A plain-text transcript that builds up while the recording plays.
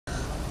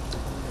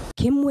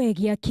Kimwe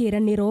gĩa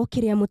kĩranĩro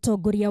kĩrĩa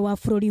mũtongoria wa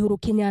bũrũri Uhuru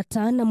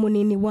Kenyatta na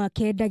munini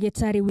wake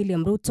Ndagĩtarĩ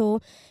William Ruto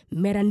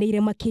meranĩire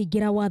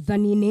makĩingĩra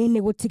wathani-inĩ nĩ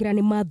gũtigĩrĩra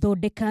nĩ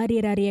mathondeka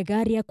rĩera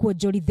rĩega rĩa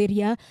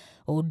kuonjorithĩria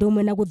ũndũ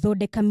ũmwe na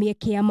gũthondeka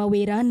mĩeke ya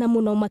mawĩra na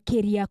mũno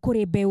makĩria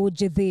kũrĩ mbeũ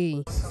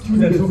njĩthĩ.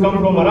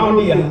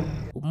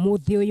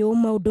 Mũthĩ ũyũ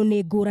maũndũ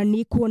nĩ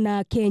ngũrani kuona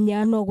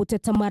akenya no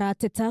gũteta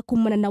marateta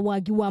kumana na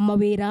wagi wa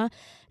mawĩra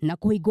na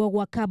kuhingwo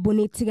gwa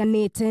kambuni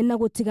itiganĩte na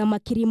gutiga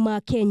makiri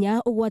ma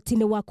Kenya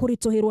ugwati-inĩ wa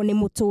kũritũhĩrwo nĩ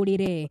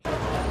mũtũrĩre.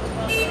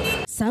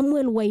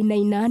 Samuel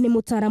Wainaina nĩ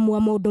mũtaramu wa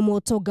maũndũ ma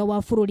ũtonga wa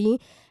bũrũri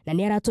na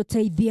nĩ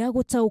aratũteithia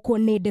gũtaũkwo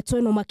nĩ ndeto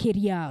ĩno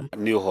makĩria.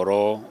 Nĩ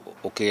ũhoro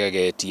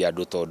ũkĩgegetia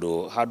andũ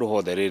tondũ handũ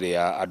hothe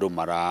rĩrĩa andũ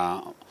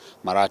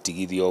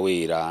maratigithio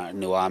wĩra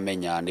nĩ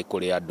wamenya nĩ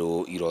kũrĩ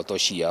andũ iroto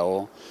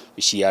ciao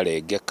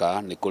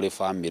ciarengeka, nĩ kũrĩ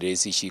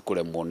families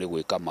cikũremwo nĩ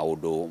gwĩka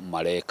maũndũ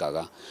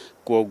marekaga.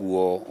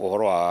 Kwoguo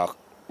ũhoro wa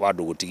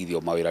andũ gũtigithio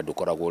mawĩra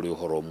ndũkoragwo ũrĩ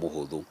ũhoro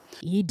mũhũthũ.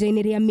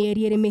 Ihinda-inĩ rĩa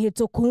mĩeri ĩrĩ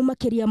mĩhĩtũku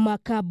makĩria ma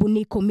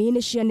kambuni 10 nĩ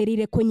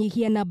cianĩrĩire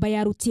kũnyihia namba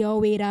ya aruti ao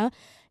wĩra.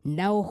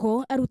 Na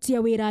oho aruti a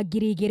wĩra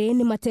 2,000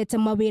 nĩ matete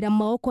mawĩra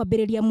mao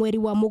kwambĩrĩria mweri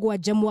wa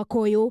Mũgwanja mwaka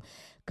ũyũ.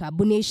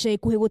 Kambuni ica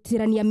ikuhĩ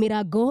gutirania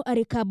mirango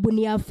arĩ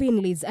kambuni ya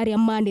Finleys arĩa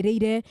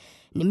manĩrĩire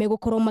nĩ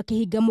megũkorwo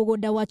makĩhinga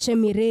mũgũnda wa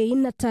Chemirei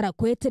na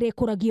Tarakwet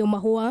rĩkũragio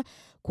mahũa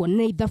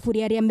kuona ithabu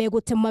rĩa arĩa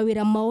megũte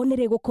mawĩra mao nĩ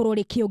rĩgũkorwo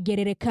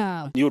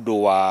rĩkĩongerereka. Nĩ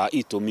ũndũ wa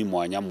itũmi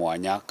mwanya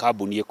mwanya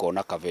kambuni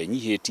ĩkona kabe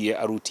nyihĩtie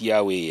aruti a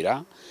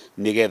wĩra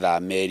nĩgetha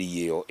meri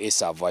ĩyo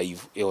survive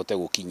ĩhote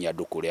gũkinyia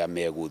andũ kũrĩa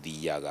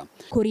megũthiaga.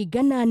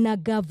 Kũringana na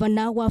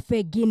gavana wa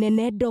bengi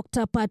nene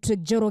Dr. Patrick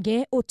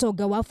Njoroge,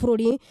 ũtonga wa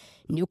bũrũri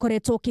nĩ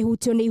ũkoretwo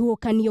ũkĩhutio nĩ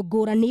ihuhũkanio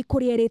ngũrani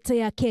kũrĩa erĩte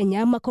ya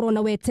Kenya makorwo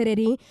na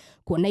wetereri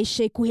kuona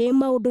ica ikuhĩ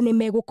maũndũ nĩ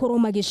megũkorwo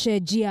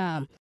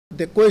magĩcenjia.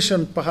 The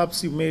question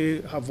perhaps you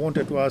may have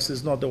wanted to ask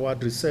is not the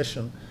word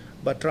recession,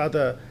 but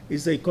rather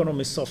is the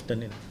economy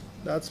softening?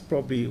 That's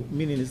probably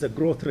meaning is the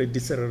growth rate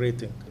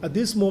decelerating. At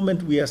this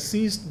moment, we are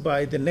seized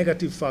by the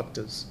negative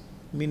factors,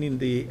 meaning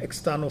the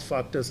external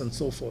factors and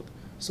so forth.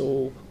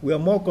 So we are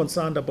more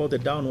concerned about the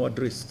downward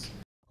risks.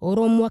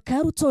 Oro mwaka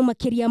aruto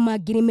makiria ma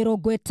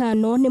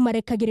 50,000 nĩ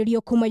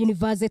marekagĩrĩrio kuma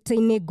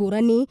university-inĩ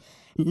ngũrani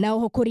na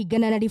oho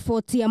kũringana na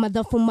riboti ya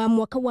mathabu ma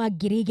mwaka wa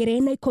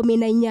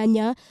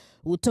 2018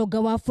 ũtonga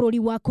wa bũrũri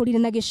wakũrire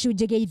na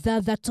gĩcunjĩ gĩa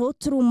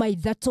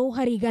 6.3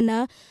 harĩ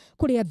igana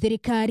kũrĩa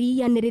thirikari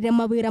yanĩrĩire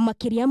mawĩra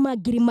makĩria ma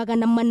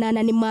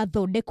 800,000 nĩ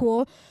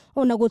mathondekwo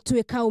ona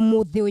gũtuĩka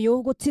ũmũthĩ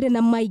ũyũ gũtirĩ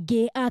na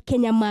maingĩ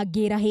akenya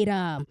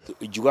mangĩrahĩra.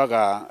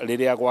 Njugaga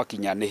rĩrĩa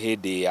gwakinya nĩ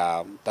hĩndĩ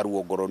ya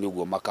taruongoro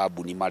nĩguo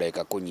makambuni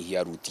mareka kũnyihia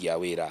aruti a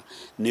wĩra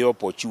nĩ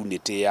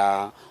opportunity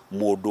ya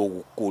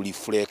mũndũ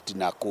kũ-reflect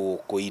na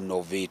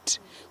kũ-innovate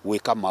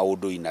gwĩka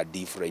maũndũ in a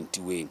different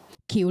way.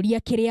 Kĩũria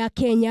kĩrĩa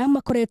Kenya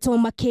makoretwo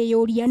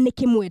makĩyũria nĩ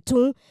kĩmwe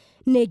tu,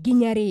 nĩ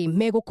nginya rĩ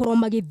megũkorwo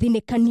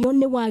magĩthinĩkanio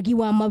nĩ wagi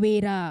wa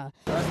mawĩra.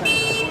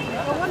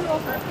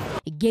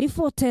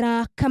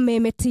 Ngĩribotera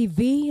Kameme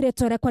TV,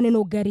 rĩtwa rĩakwa nĩ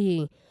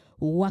Nungari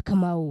wa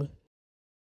Kamau.